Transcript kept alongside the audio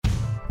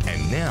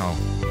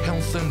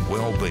health and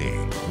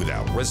well-being with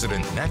our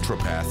resident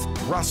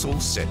naturopath, Russell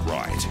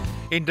Setright.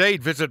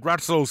 Indeed, visit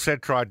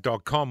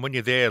russellsetright.com. When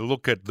you're there,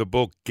 look at the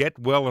book Get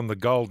Well in the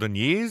Golden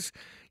Years.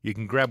 You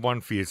can grab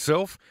one for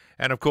yourself.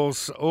 And, of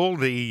course, all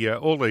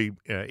the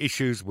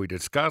issues we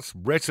discuss,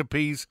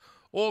 recipes,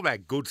 all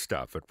that good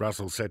stuff at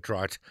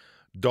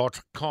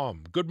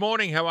russellsetright.com. Good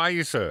morning. How are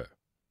you, sir?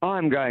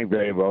 I'm going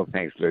very well,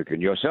 thanks, Luke.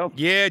 And yourself?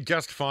 Yeah,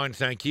 just fine,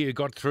 thank you. You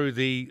got through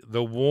the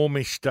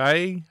warmish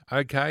day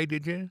okay,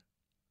 did you?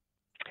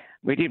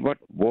 We did what,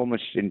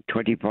 warmest in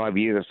 25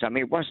 years or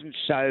something. It wasn't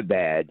so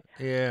bad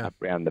up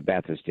around the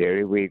Bathurst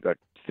area. We got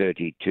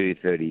 32,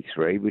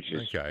 33, which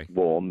is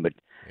warm, but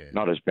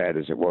not as bad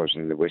as it was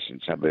in the western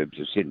suburbs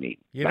of Sydney.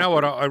 You know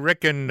what, I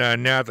reckon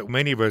now that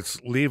many of us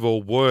live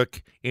or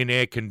work in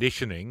air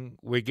conditioning,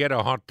 we get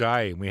a hot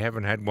day, and we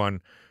haven't had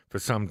one for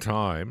some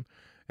time.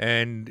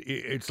 And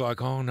it's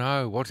like, oh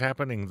no, what's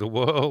happening? The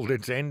world,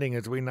 it's ending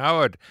as we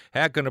know it.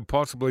 How can it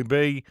possibly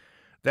be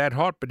that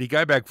hot? But you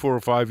go back 4 or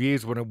 5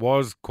 years when it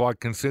was quite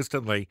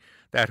consistently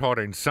that hot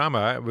in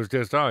summer. It was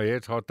just,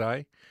 it's a hot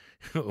day.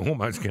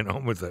 Almost get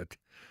on with it.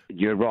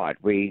 You're right.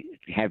 We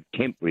have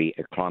temporary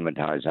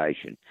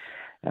acclimatisation.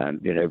 When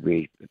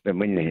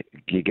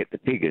you get the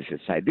figures that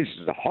say this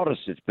is the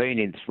hottest it's been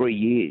in 3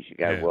 years, you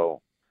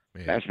go,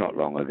 that's not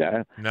long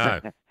ago.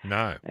 No.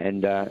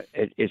 And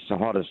it's the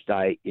hottest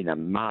day in a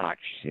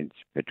March since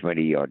for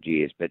 20-odd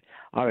years. But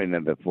I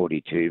remember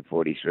 42,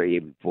 43,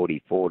 even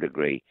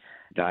 44-degree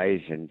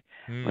days. And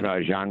when I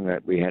was young,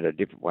 we had a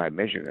different way of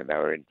measuring it. They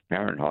were in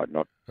Fahrenheit,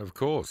 not of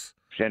course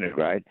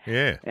centigrade.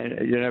 Yeah.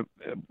 And,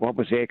 what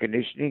was air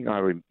conditioning? I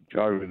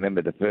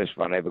remember the first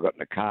one I ever got in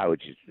the car,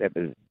 which is that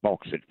was a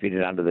box that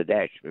fitted under the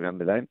dash.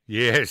 Remember that?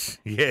 Yes.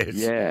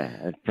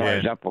 Yeah, it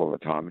froze up all the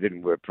time. It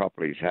didn't work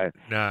properly. So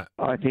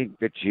I think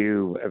that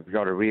you have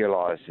got to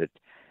realise that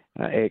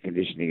air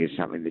conditioning is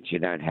something that you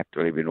don't have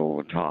to live in all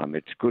the time.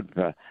 It's good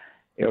for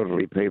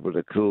elderly people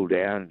to cool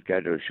down,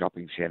 go to a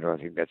shopping centre. I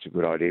think that's a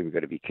good idea. We've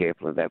got to be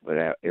careful of that with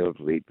our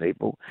elderly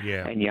people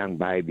and young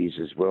babies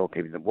as well,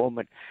 keeping them warm.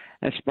 But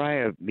a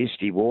spray of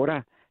misty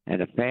water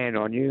and a fan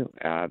on you,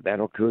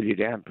 that'll cool you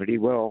down pretty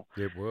well.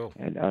 It will.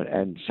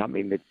 And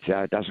something that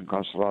doesn't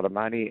cost a lot of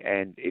money,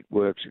 and it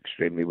works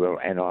extremely well.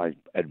 And I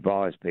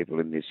advise people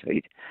in this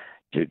heat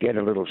to get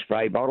a little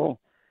spray bottle,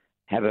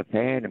 have a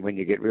fan, and when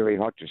you get really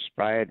hot, just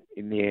spray it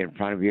in the air in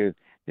front of you.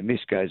 The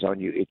mist goes on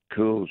you. It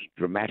cools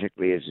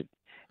dramatically as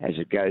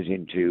it goes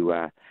into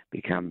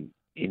become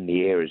in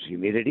the air as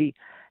humidity,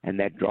 and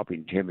that drop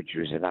in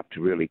temperature is enough to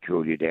really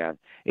cool you down,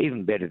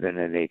 even better than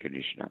an air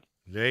conditioner.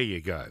 There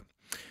you go.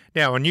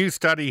 Now, a new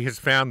study has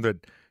found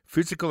that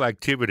physical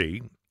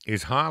activity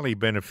is highly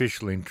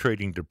beneficial in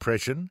treating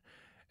depression,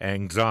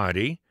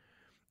 anxiety,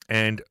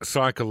 and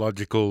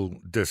psychological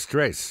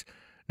distress.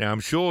 Now, I'm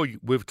sure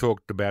we've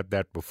talked about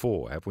that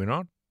before, have we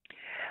not?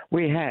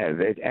 We have,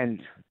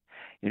 and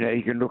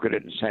you can look at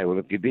it and say, well,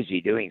 if you're busy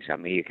doing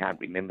something, you can't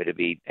remember to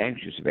be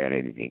anxious about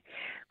anything.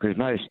 Because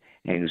most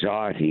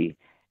anxiety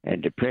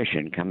and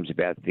depression comes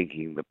about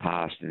thinking the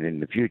past and in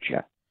the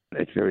future.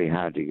 It's very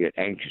hard to get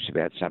anxious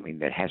about something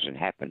that hasn't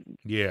happened.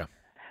 Yeah.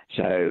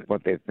 So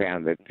what they've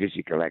found that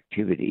physical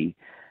activity,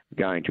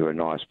 going to a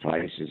nice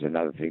place, is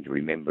another thing to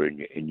remember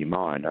in your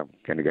mind. I'm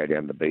going to go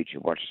down the beach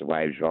and watch the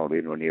waves roll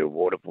in or near a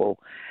waterfall.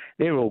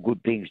 They're all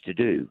good things to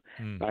do.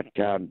 But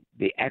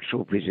the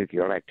actual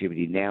physical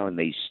activity now in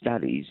these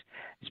studies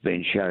has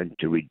been shown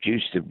to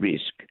reduce the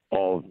risk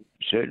of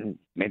certain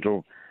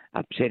mental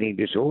upsetting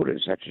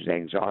disorders such as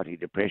anxiety,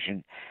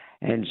 depression,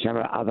 and some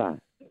other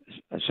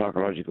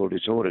psychological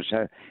disorders.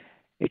 So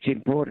it's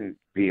important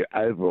for your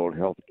overall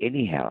health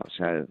anyhow.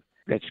 So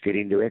let's get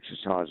into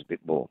exercise a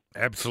bit more.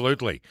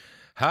 Absolutely.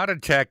 Heart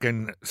attack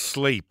and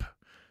sleep.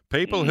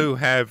 People who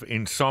have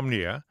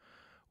insomnia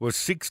were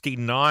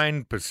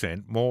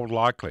 69% more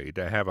likely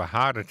to have a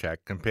heart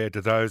attack compared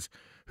to those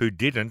who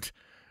didn't.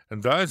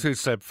 And those who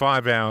slept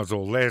 5 hours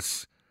or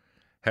less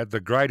had the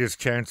greatest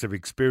chance of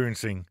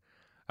experiencing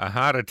a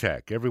heart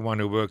attack. Everyone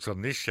who works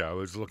on this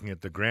show is looking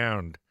at the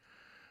ground,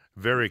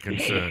 very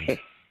concerned.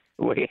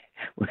 Why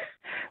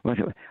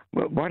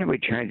don't we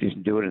change this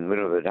and do it in the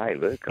middle of the day,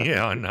 Luke?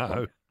 Yeah, I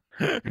know.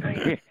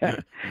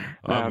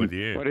 I'm with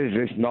you. What is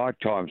this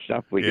nighttime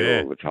stuff we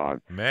do all the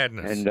time?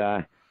 Madness.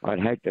 And I'd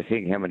hate to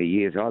think how many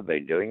years I've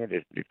been doing it.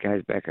 It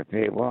goes back a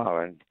fair while.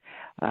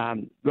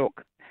 And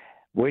look,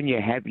 when you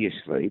have your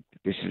sleep,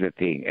 this is the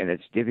thing, and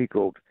it's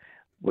difficult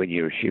when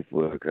you're a shift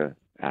worker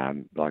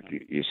like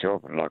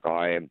yourself and like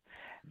I am,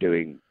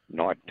 doing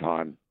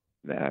nighttime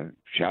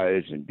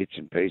shows and bits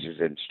and pieces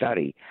and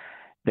study,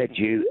 that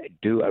you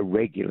do a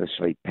regular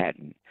sleep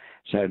pattern.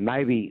 So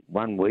maybe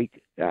 1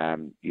 week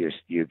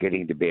you're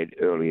getting to bed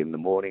early in the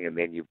morning, and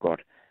then you've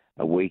got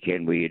a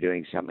weekend where you're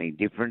doing something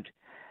different.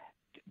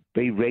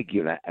 Be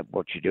regular at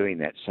what you're doing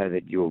that, so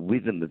that your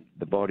rhythm,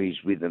 the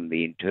body's rhythm,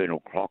 the internal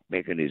clock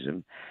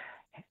mechanism,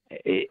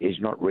 is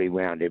not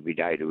rewound every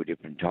day to a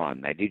different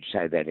time. They did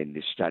say that in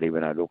this study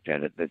when I looked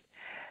at it, that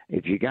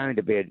if you're going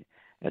to bed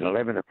at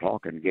 11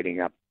 o'clock and getting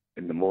up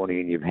in the morning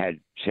and you've had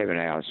 7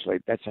 hours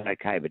sleep, that's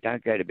okay, but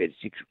don't go to bed at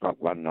 6 o'clock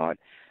one night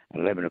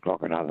 11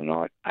 o'clock another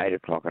night, 8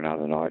 o'clock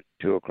another night,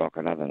 2 o'clock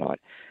another night.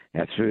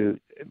 Now,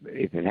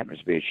 if it happens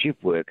to be a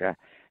shift worker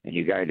and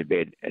you go to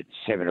bed at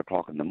 7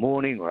 o'clock in the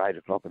morning or 8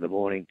 o'clock in the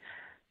morning,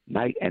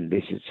 and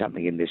this is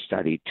something in this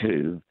study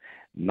too,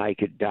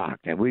 make it dark.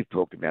 Now, we've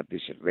talked about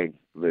this at length,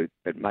 Luke,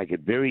 but make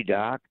it very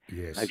dark.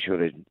 Yes. Make sure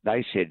that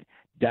they said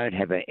don't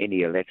have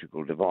any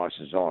electrical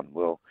devices on.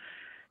 Well,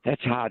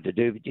 that's hard to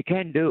do, but you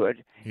can do it.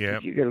 Yeah.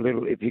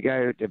 If you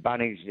go to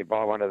Bunnings and you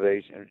buy one of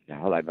these,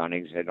 hello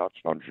Bunnings, they're not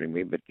sponsoring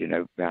me, but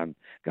go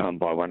and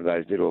buy one of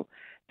those little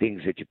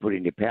things that you put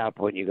in your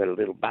PowerPoint. You've got a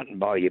little button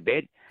by your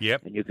bed,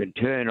 Yep. and you can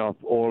turn off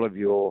all of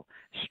your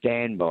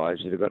standbys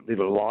that have got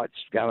little lights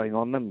going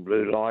on them,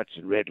 blue lights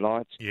and red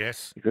lights.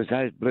 Yes. Because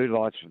those blue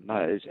lights from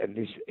those, and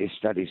this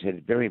study said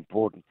it's very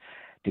important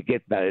to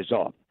get those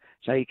off.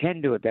 So you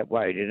can do it that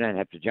way. You don't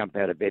have to jump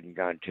out of bed and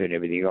go and turn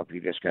everything off.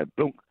 You just go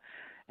blunk.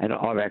 And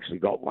I've actually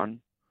got one.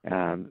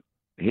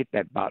 Hit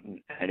that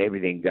button and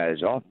everything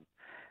goes off.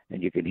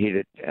 And you can hit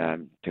it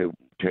to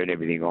turn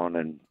everything on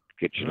and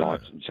get your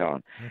lights and so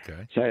on.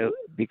 Okay. So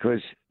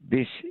because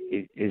this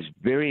is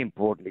very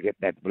important to get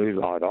that blue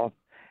light off.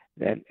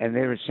 And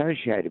they're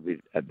associated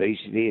with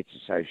obesity. It's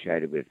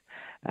associated with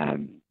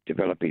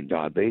developing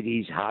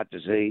diabetes, heart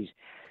disease.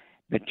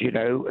 But,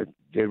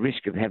 the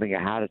risk of having a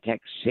heart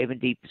attack,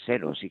 70%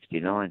 or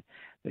 69%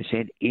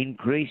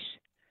 increase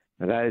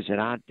for those that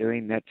aren't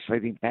doing that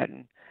sleeping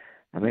pattern.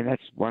 I mean,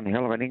 that's one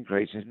hell of an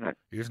increase, isn't it?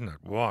 Isn't it?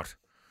 What?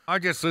 I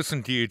just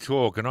listened to you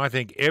talk, and I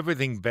think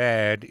everything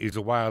bad is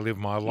the way I live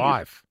my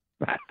life.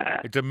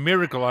 It's a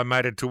miracle I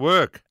made it to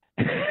work.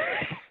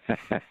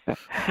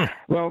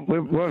 Well,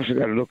 we've also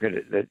got to look at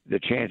it, the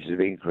chances of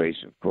increase,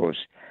 of course.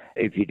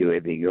 If you do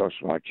everything else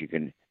right, you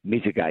can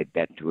mitigate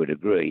that to a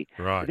degree.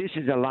 Right. This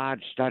is a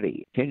large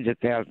study, tens of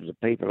thousands of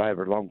people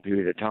over a long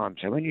period of time.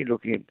 So when you're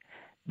looking at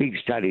big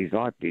studies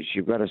like this,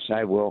 you've got to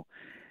say, well,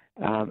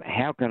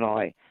 how can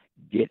I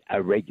get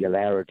a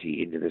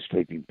regularity into the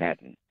sleeping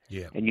pattern?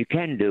 Yeah. And you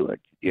can do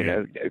it,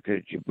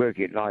 because you work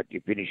at night,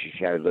 you finish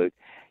your show, Luke,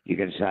 you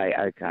can say,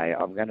 okay,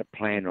 I'm going to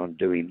plan on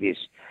doing this.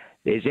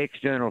 There's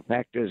external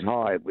factors.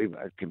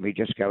 Can we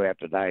just go out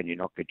today and you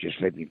not get your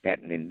sleeping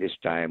pattern in this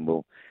day and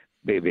we'll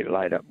be a bit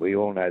later? We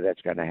all know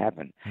that's going to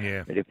happen.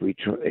 Yeah. But if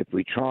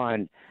we try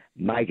and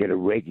make it a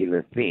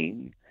regular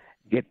thing,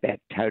 get that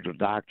total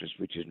darkness,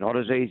 which is not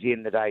as easy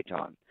in the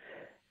daytime.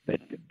 But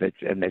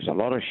there's a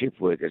lot of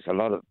shift workers, a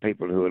lot of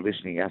people who are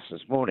listening to us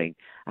this morning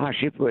are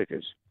shift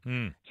workers.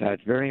 Mm. So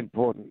it's very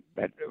important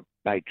that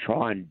they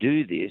try and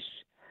do this,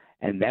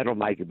 and that'll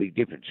make a big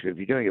difference. If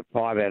you're doing it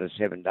 5 out of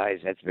 7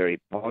 days, that's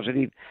very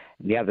positive.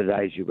 And the other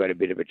days, you've got a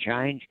bit of a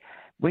change.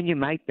 When you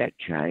make that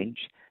change,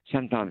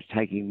 sometimes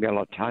taking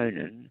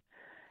melatonin,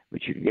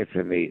 which you can get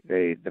from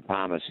the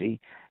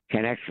pharmacy,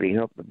 can actually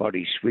help the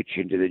body switch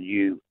into the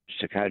new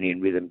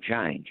circadian rhythm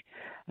change.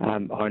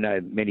 I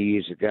know many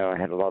years ago I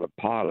had a lot of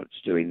pilots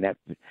doing that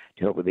to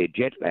help with their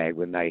jet lag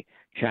when they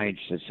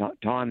changed the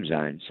time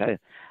zone. So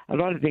a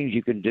lot of things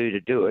you can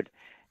do it,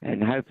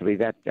 and hopefully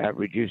that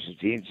reduces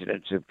the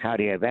incidence of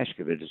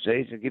cardiovascular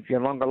disease and gives you a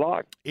longer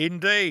life.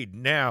 Indeed.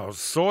 Now,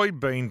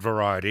 soybean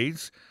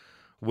varieties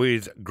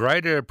with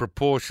greater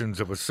proportions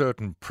of a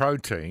certain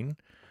protein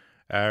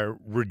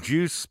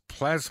reduce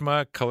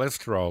plasma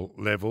cholesterol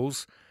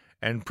levels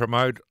and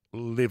promote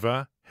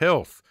liver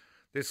health.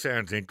 This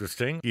sounds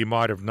interesting. You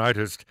might have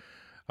noticed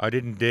I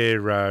didn't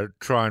dare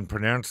try and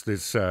pronounce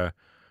this protein.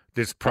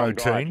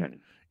 Conglytin.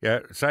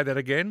 Yeah, say that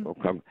again. Or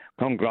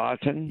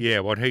conglytin. Yeah,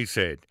 what he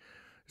said.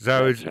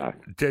 So,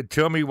 That's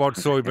tell me what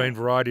soybean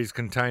varieties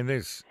contain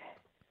this.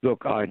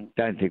 Look, I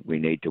don't think we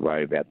need to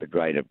worry about the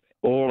greater.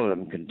 All of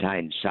them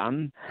contain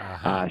some.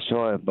 Uh-huh.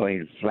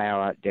 Soybean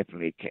flour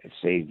definitely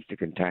seems to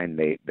contain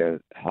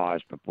the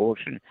highest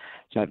proportion.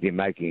 So if you're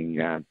making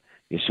your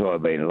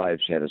soybean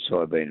loaves out of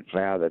soybean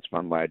flour, that's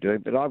one way of doing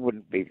it. But I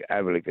wouldn't be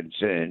overly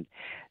concerned.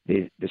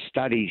 The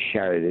studies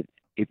show that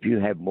if you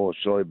have more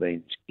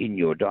soybeans in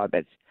your diet,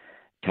 that's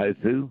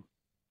tofu.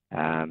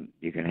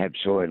 You can have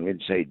soy and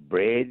linseed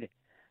bread,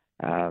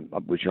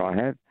 which I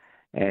have.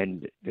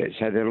 And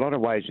so there are a lot of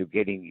ways of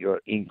getting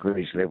your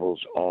increased levels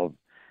of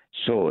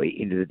soy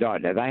into the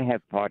diet. Now, they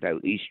have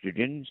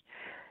phytoestrogens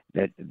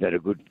that are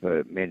good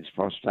for men's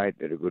prostate,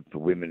 that are good for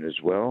women as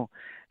well.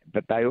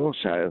 But they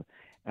also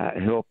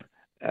help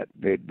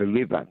the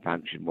liver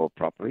function more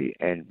properly.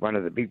 And one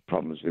of the big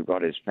problems we've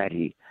got is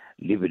fatty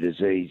liver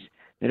disease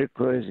that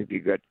occurs if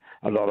you've got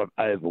a lot of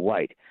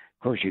overweight.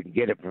 Of course, you can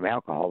get it from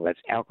alcohol.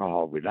 That's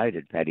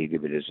alcohol-related fatty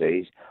liver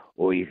disease,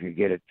 or you can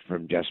get it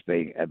from just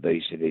being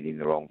obese and eating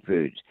the wrong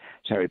foods.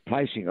 So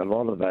replacing a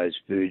lot of those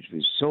foods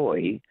with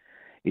soy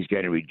is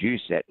going to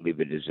reduce that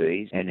liver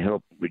disease and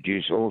help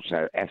reduce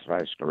also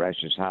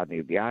atherosclerosis,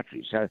 hardening of the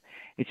arteries. So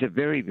it's a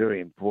very,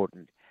 very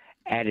important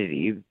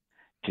additive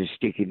to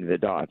stick into the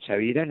diet. So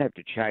you don't have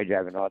to change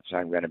overnight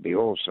saying I'm going to be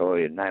all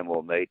soy and no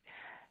more meat.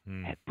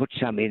 Put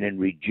some in and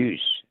reduce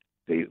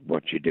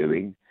what you're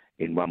doing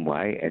in one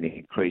way and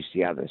increase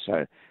the other.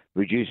 So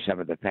reduce some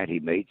of the fatty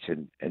meats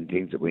and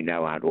things that we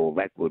know aren't all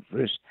that good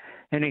for us,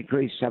 and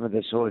increase some of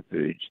the soy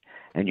foods,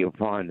 and you'll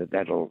find that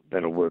that'll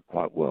work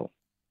quite well.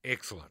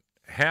 Excellent.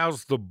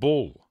 How's the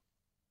bull?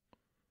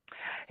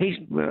 He's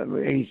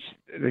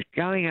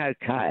going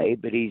okay,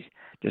 but he's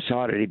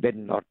decided he better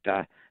not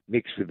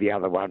mix with the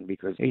other one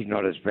because he's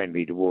not as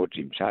friendly towards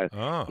him.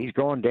 So he's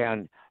gone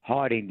down,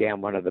 hiding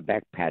down one of the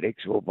back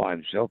paddocks all by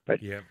himself. But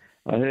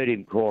I heard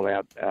him call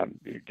out,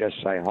 just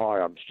say, "Hi,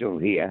 I'm still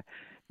here."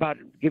 But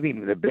give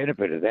him the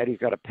benefit of that. He's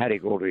got a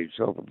paddock all to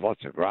himself with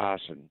lots of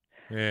grass and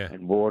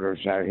water.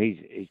 So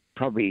he's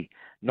probably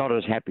not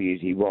as happy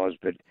as he was,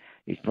 but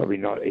he's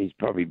probably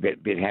a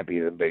bit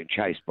happier than being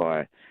chased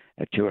by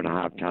a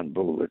 2.5-ton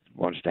bull that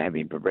wants to have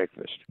him for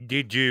breakfast.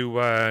 Did you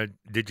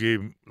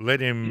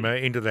let him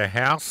into the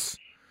house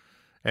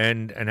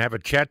and have a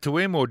chat to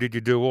him, or did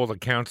you do all the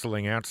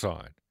counselling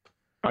outside?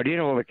 I did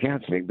all the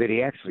counselling, but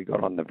he actually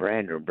got on the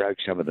veranda and broke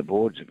some of the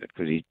boards of it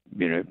because he,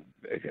 and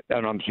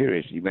I'm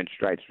serious, he went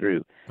straight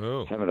through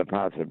some of the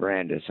parts of the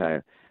veranda.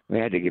 So we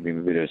had to give him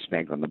a bit of a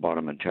spank on the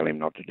bottom and tell him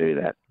not to do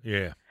that.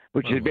 Yeah,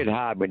 which is a bit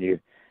hard when you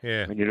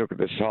look at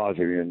the size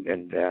of him,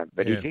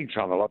 but he thinks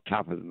I'm a lot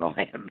tougher than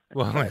I am.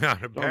 Well,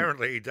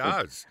 apparently he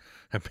does.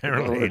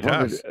 Apparently he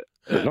does.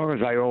 As long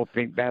as they all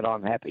think that,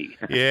 I'm happy.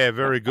 Yeah,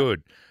 very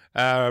good.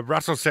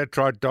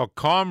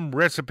 RussellSetright.com,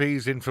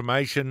 recipes,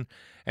 information,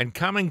 and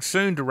coming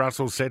soon to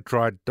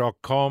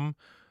RussellSetright.com,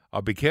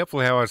 I'll be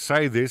careful how I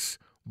say this,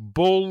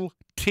 bull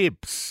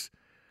tips.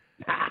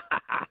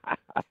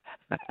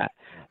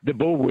 The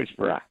Bull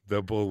Whisperer.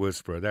 The Bull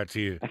Whisperer, that's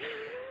you.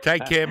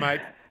 Take care, mate.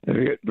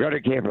 We've got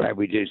to be careful how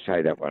we do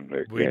say that one,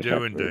 Luke. We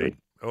do indeed.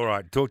 All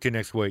right, talk to you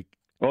next week.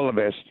 All the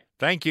best.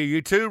 Thank you.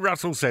 You too,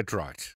 Russell Setright.